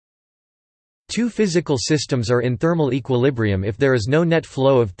Two physical systems are in thermal equilibrium if there is no net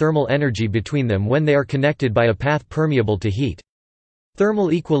flow of thermal energy between them when they are connected by a path permeable to heat.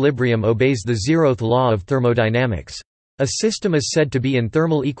 Thermal equilibrium obeys the zeroth law of thermodynamics. A system is said to be in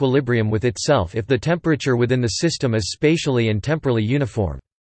thermal equilibrium with itself if the temperature within the system is spatially and temporally uniform.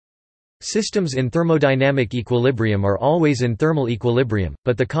 Systems in thermodynamic equilibrium are always in thermal equilibrium,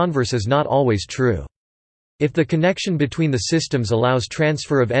 but the converse is not always true. If the connection between the systems allows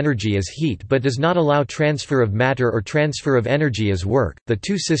transfer of energy as heat but does not allow transfer of matter or transfer of energy as work, the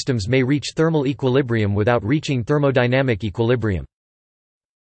two systems may reach thermal equilibrium without reaching thermodynamic equilibrium.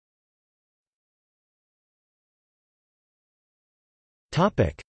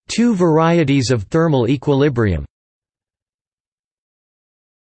 Two varieties of thermal equilibrium.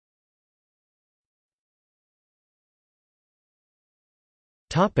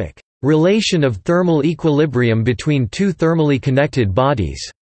 Relation of thermal equilibrium between two thermally connected bodies.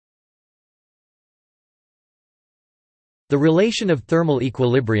 The relation of thermal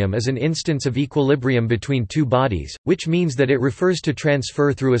equilibrium is an instance of equilibrium between two bodies, which means that it refers to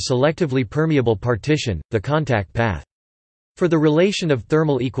transfer through a selectively permeable partition, the contact path. For the relation of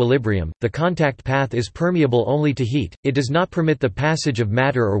thermal equilibrium, the contact path is permeable only to heat, it does not permit the passage of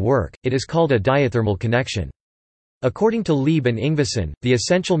matter or work, it is called a diathermal connection. According to Lieb and Ingvason, the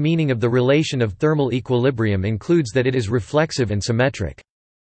essential meaning of the relation of thermal equilibrium includes that it is reflexive and symmetric.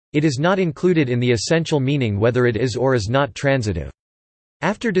 It is not included in the essential meaning whether it is or is not transitive.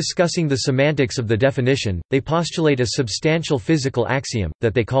 After discussing the semantics of the definition, they postulate a substantial physical axiom,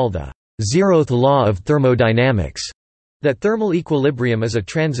 that they call the zeroth law of thermodynamics, that thermal equilibrium is a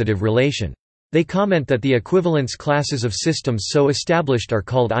transitive relation. They comment that the equivalence classes of systems so established are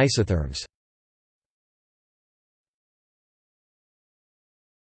called isotherms.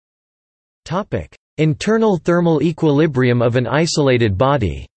 Internal thermal equilibrium of an isolated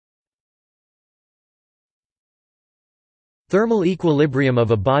body. Thermal equilibrium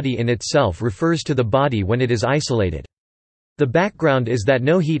of a body in itself refers to the body when it is isolated. The background is that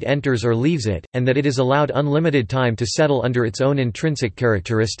no heat enters or leaves it, and that it is allowed unlimited time to settle under its own intrinsic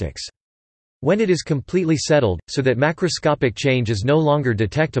characteristics. When it is completely settled, so that macroscopic change is no longer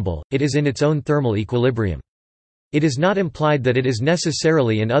detectable, it is in its own thermal equilibrium. It is not implied that it is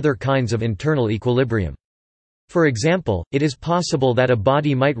necessarily in other kinds of internal equilibrium. For example, it is possible that a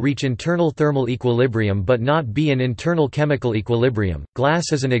body might reach internal thermal equilibrium but not be in internal chemical equilibrium.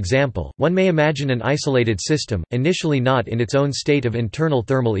 Glass is an example. One may imagine an isolated system, initially not in its own state of internal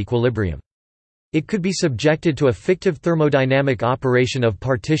thermal equilibrium. It could be subjected to a fictive thermodynamic operation of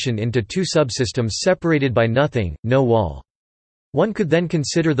partition into two subsystems separated by nothing, no wall. One could then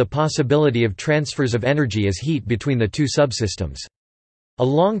consider the possibility of transfers of energy as heat between the two subsystems. A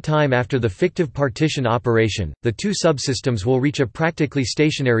long time after the fictive partition operation, the two subsystems will reach a practically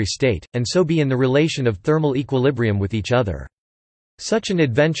stationary state, and so be in the relation of thermal equilibrium with each other. Such an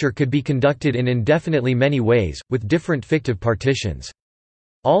adventure could be conducted in indefinitely many ways, with different fictive partitions.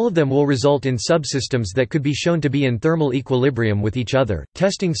 All of them will result in subsystems that could be shown to be in thermal equilibrium with each other,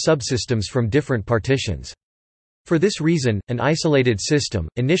 testing subsystems from different partitions. For this reason, an isolated system,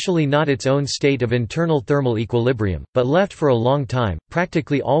 initially not its own state of internal thermal equilibrium, but left for a long time,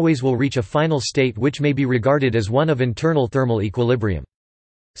 practically always will reach a final state which may be regarded as one of internal thermal equilibrium.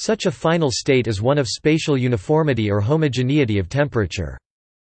 Such a final state is one of spatial uniformity or homogeneity of temperature.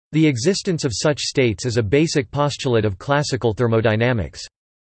 The existence of such states is a basic postulate of classical thermodynamics.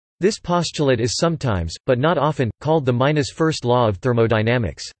 This postulate is sometimes, but not often, called the first law of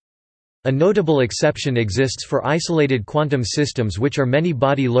thermodynamics. A notable exception exists for isolated quantum systems which are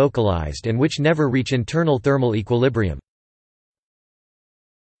many-body localized and which never reach internal thermal equilibrium.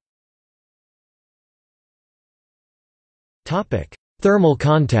 Thermal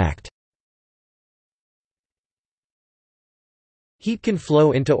contact. Heat can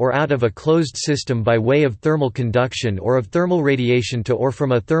flow into or out of a closed system by way of thermal conduction or of thermal radiation to or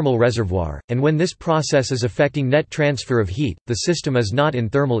from a thermal reservoir, and when this process is affecting net transfer of heat, the system is not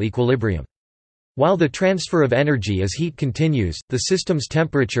in thermal equilibrium. While the transfer of energy as heat continues, the system's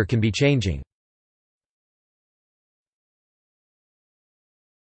temperature can be changing.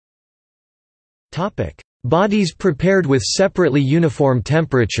 Bodies prepared with separately uniform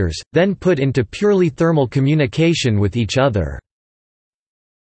temperatures, then put into purely thermal communication with each other.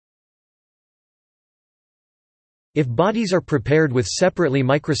 If bodies are prepared with separately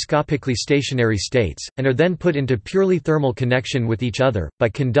microscopically stationary states, and are then put into purely thermal connection with each other, by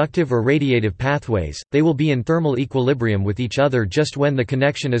conductive or radiative pathways, they will be in thermal equilibrium with each other just when the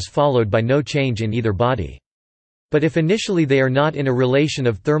connection is followed by no change in either body. But if initially they are not in a relation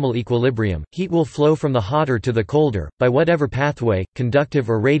of thermal equilibrium, heat will flow from the hotter to the colder, by whatever pathway, conductive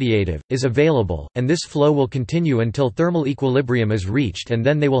or radiative, is available, and this flow will continue until thermal equilibrium is reached, and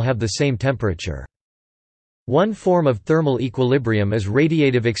then they will have the same temperature. One form of thermal equilibrium is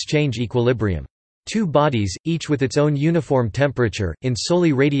radiative exchange equilibrium. Two bodies, each with its own uniform temperature, in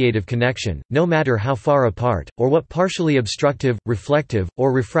solely radiative connection, no matter how far apart, or what partially obstructive, reflective,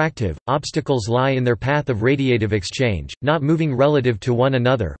 or refractive, obstacles lie in their path of radiative exchange, not moving relative to one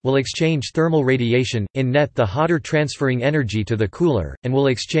another, will exchange thermal radiation, in net the hotter transferring energy to the cooler, and will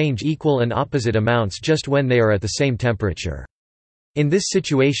exchange equal and opposite amounts just when they are at the same temperature. In this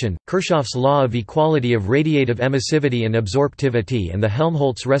situation, Kirchhoff's law of equality of radiative emissivity and absorptivity and the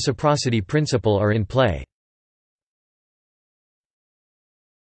Helmholtz reciprocity principle are in play.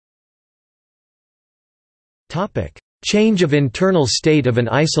 Change of internal state of an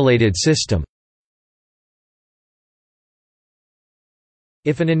isolated system.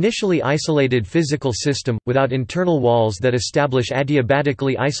 If an initially isolated physical system, without internal walls that establish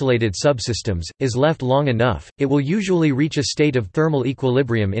adiabatically isolated subsystems, is left long enough, it will usually reach a state of thermal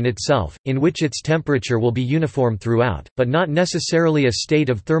equilibrium in itself, in which its temperature will be uniform throughout, but not necessarily a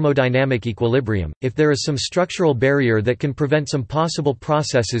state of thermodynamic equilibrium, if there is some structural barrier that can prevent some possible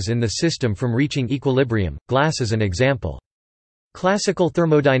processes in the system from reaching equilibrium. Glass is an example. Classical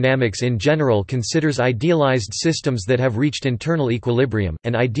thermodynamics in general considers idealized systems that have reached internal equilibrium,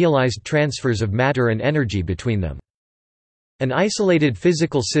 and idealized transfers of matter and energy between them. An isolated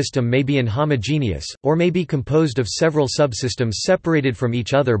physical system may be inhomogeneous, or may be composed of several subsystems separated from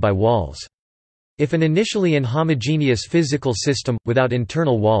each other by walls. If an initially inhomogeneous physical system, without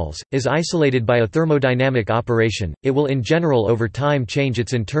internal walls, is isolated by a thermodynamic operation, it will in general over time change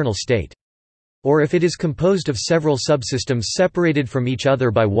its internal state. Or if it is composed of several subsystems separated from each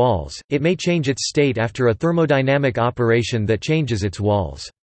other by walls, it may change its state after a thermodynamic operation that changes its walls.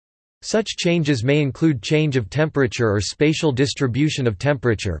 Such changes may include change of temperature or spatial distribution of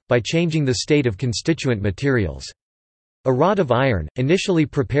temperature, by changing the state of constituent materials. A rod of iron, initially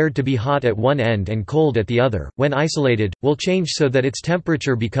prepared to be hot at one end and cold at the other, when isolated, will change so that its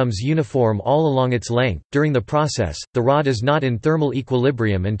temperature becomes uniform all along its length. During the process, the rod is not in thermal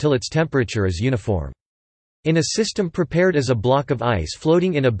equilibrium until its temperature is uniform. In a system prepared as a block of ice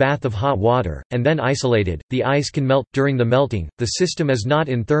floating in a bath of hot water, and then isolated, the ice can melt. During the melting, the system is not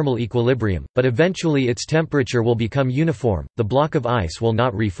in thermal equilibrium, but eventually its temperature will become uniform, the block of ice will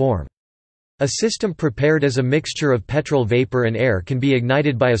not reform. A system prepared as a mixture of petrol vapor and air can be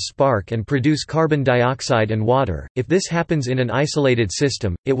ignited by a spark and produce carbon dioxide and water. If this happens in an isolated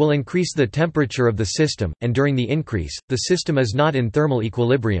system, it will increase the temperature of the system, and during the increase, the system is not in thermal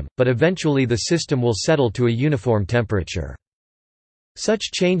equilibrium, but eventually the system will settle to a uniform temperature.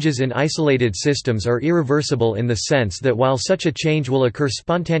 Such changes in isolated systems are irreversible in the sense that while such a change will occur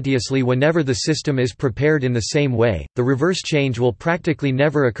spontaneously whenever the system is prepared in the same way, the reverse change will practically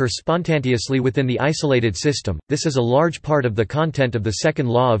never occur spontaneously within the isolated system. This is a large part of the content of the second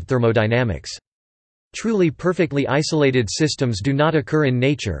law of thermodynamics. Truly perfectly isolated systems do not occur in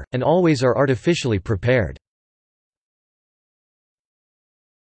nature, and always are artificially prepared.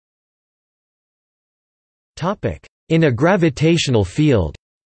 In a gravitational field,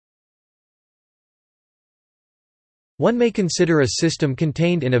 one may consider a system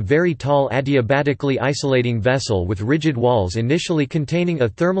contained in a very tall adiabatically isolating vessel with rigid walls initially containing a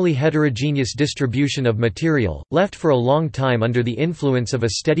thermally heterogeneous distribution of material, left for a long time under the influence of a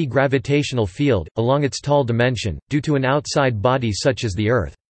steady gravitational field, along its tall dimension, due to an outside body such as the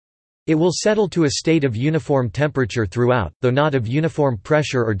Earth. It will settle to a state of uniform temperature throughout, though not of uniform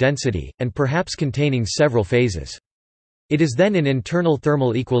pressure or density, and perhaps containing several phases. It is then in internal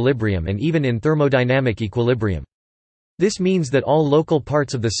thermal equilibrium and even in thermodynamic equilibrium. This means that all local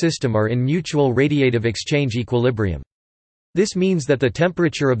parts of the system are in mutual radiative exchange equilibrium. This means that the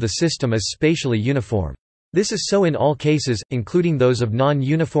temperature of the system is spatially uniform. This is so in all cases, including those of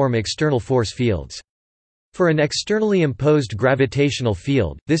non-uniform external force fields. For an externally imposed gravitational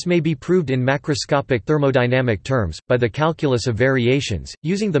field, this may be proved in macroscopic thermodynamic terms, by the calculus of variations,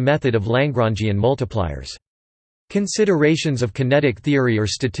 using the method of Lagrangian multipliers. Considerations of kinetic theory or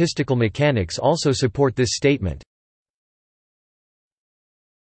statistical mechanics also support this statement.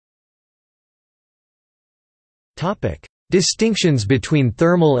 Distinctions between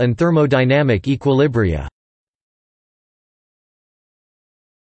thermal and thermodynamic equilibria.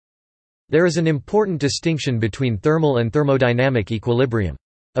 There is an important distinction between thermal and thermodynamic equilibrium.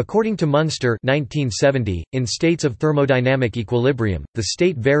 According to Munster 1970, in states of thermodynamic equilibrium, the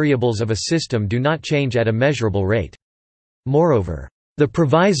state variables of a system do not change at a measurable rate. Moreover, The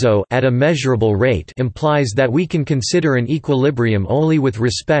proviso at a measurable rate implies that we can consider an equilibrium only with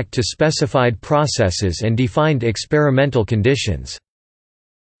respect to specified processes and defined experimental conditions.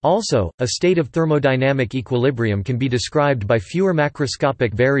 Also, a state of thermodynamic equilibrium can be described by fewer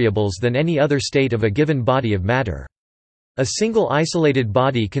macroscopic variables than any other state of a given body of matter. A single isolated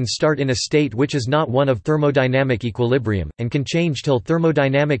body can start in a state which is not one of thermodynamic equilibrium, and can change till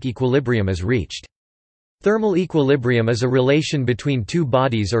thermodynamic equilibrium is reached. Thermal equilibrium is a relation between two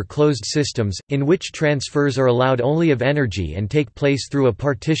bodies or closed systems, in which transfers are allowed only of energy and take place through a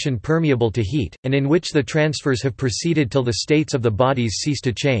partition permeable to heat, and in which the transfers have proceeded till the states of the bodies cease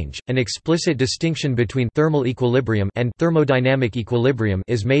to change. An explicit distinction between thermal equilibrium and thermodynamic equilibrium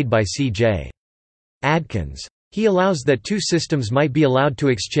is made by C.J. Adkins. He allows that two systems might be allowed to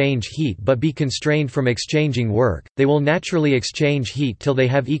exchange heat but be constrained from exchanging work. They will naturally exchange heat till they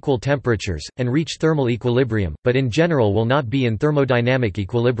have equal temperatures, and reach thermal equilibrium, but in general will not be in thermodynamic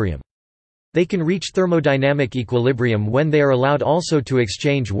equilibrium. They can reach thermodynamic equilibrium when they are allowed also to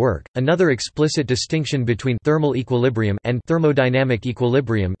exchange work. Another explicit distinction between thermal equilibrium and thermodynamic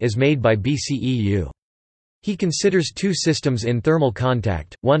equilibrium is made by BCEU. He considers two systems in thermal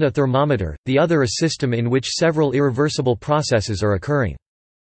contact, one a thermometer, the other a system in which several irreversible processes are occurring.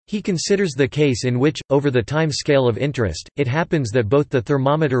 He considers the case in which, over the time scale of interest, it happens that both the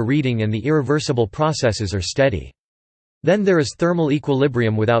thermometer reading and the irreversible processes are steady. Then there is thermal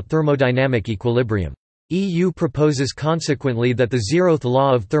equilibrium without thermodynamic equilibrium. EU proposes consequently that the zeroth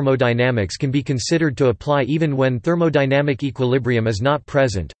law of thermodynamics can be considered to apply even when thermodynamic equilibrium is not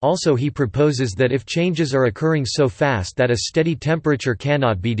present. Also, he proposes that if changes are occurring so fast that a steady temperature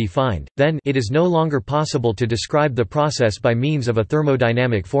cannot be defined, then it is no longer possible to describe the process by means of a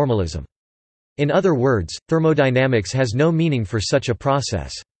thermodynamic formalism. In other words, thermodynamics has no meaning for such a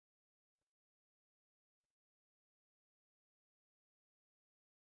process.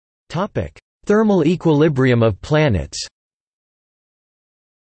 Thermal equilibrium of planets.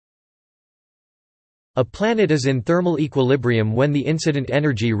 A planet is in thermal equilibrium when the incident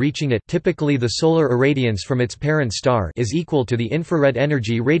energy reaching it, typically the solar irradiance from its parent star, is equal to the infrared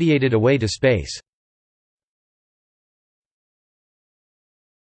energy radiated away to space.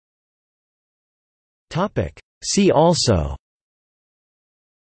 See also: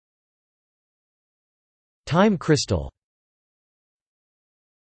 time crystal.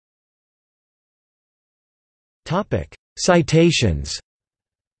 Citations.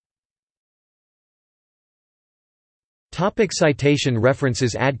 Citation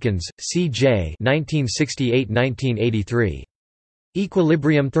references: Adkins, C.J. 1968–1983.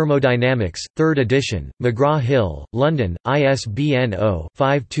 Equilibrium Thermodynamics, 3rd edition, McGraw-Hill, London, ISBN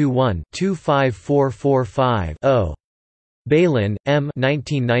 0-521-25445-0. Bailyn, M.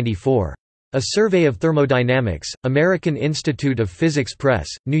 1994. A Survey of Thermodynamics, American Institute of Physics Press,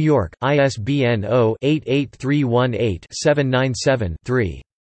 New York, ISBN 0-88318-797-3.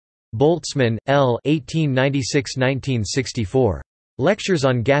 Boltzmann, L. 1896–1964. Lectures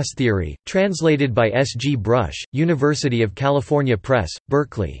on Gas Theory, translated by S. G. Brush, University of California Press,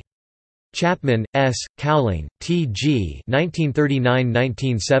 Berkeley. Chapman, S., Cowling, T. G.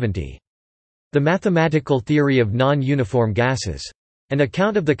 1939–1970. The Mathematical Theory of Non-Uniform Gases. An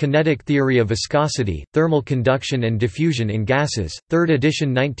Account of the Kinetic Theory of Viscosity, Thermal Conduction and Diffusion in Gases, 3rd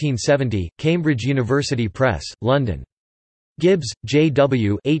edition 1970, Cambridge University Press, London. Gibbs, J.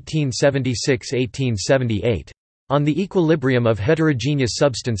 W. 1876–1878. On the Equilibrium of Heterogeneous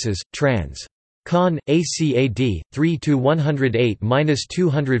Substances, trans. Con. ACAD.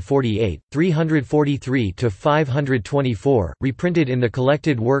 3–108–248, 343–524, reprinted in the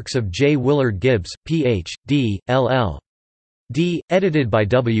Collected Works of J. Willard Gibbs, Ph.D., LL. D. Edited by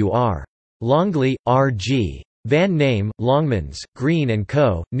W.R. Longley, R.G. Van Name, Longmans, Green &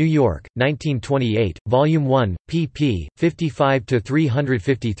 Co., New York, 1928, Volume 1, pp.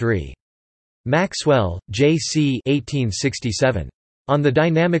 55–353. Maxwell, J. C. 1867. On the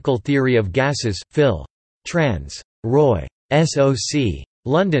Dynamical Theory of Gases, Phil. Trans. Roy. S.O.C.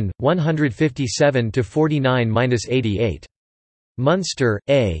 London, 157–49–88. Munster,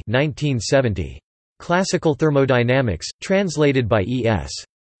 A. 1970. Classical Thermodynamics, translated by E. S.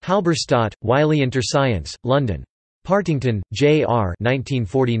 Halberstadt, Wiley Interscience, London. Partington, J. R.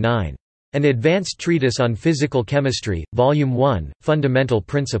 1949. An Advanced Treatise on Physical Chemistry, Volume 1, Fundamental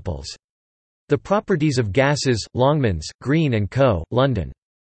Principles. The Properties of Gases, Longmans, Green & Co., London.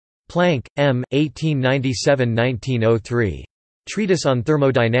 Planck, M. 1897–1903. Treatise on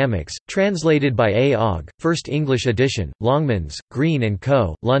Thermodynamics, translated by A. Ogg, First English edition, Longmans, Green &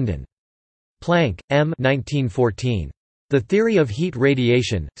 Co., London. Planck, M. 1914. The Theory of Heat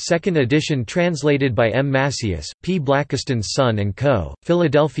Radiation, 2nd edition translated by M. Macias, P. Blackiston's Son and Co.,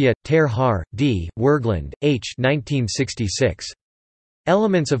 Philadelphia, Ter Har, D., Wergeland, H. 1966.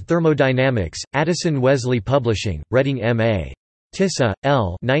 Elements of Thermodynamics, Addison Wesley Publishing, Reading M.A. Tissa,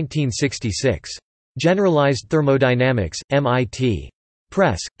 L. 1966. Generalized Thermodynamics, MIT.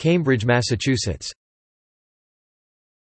 Press, Cambridge, Massachusetts.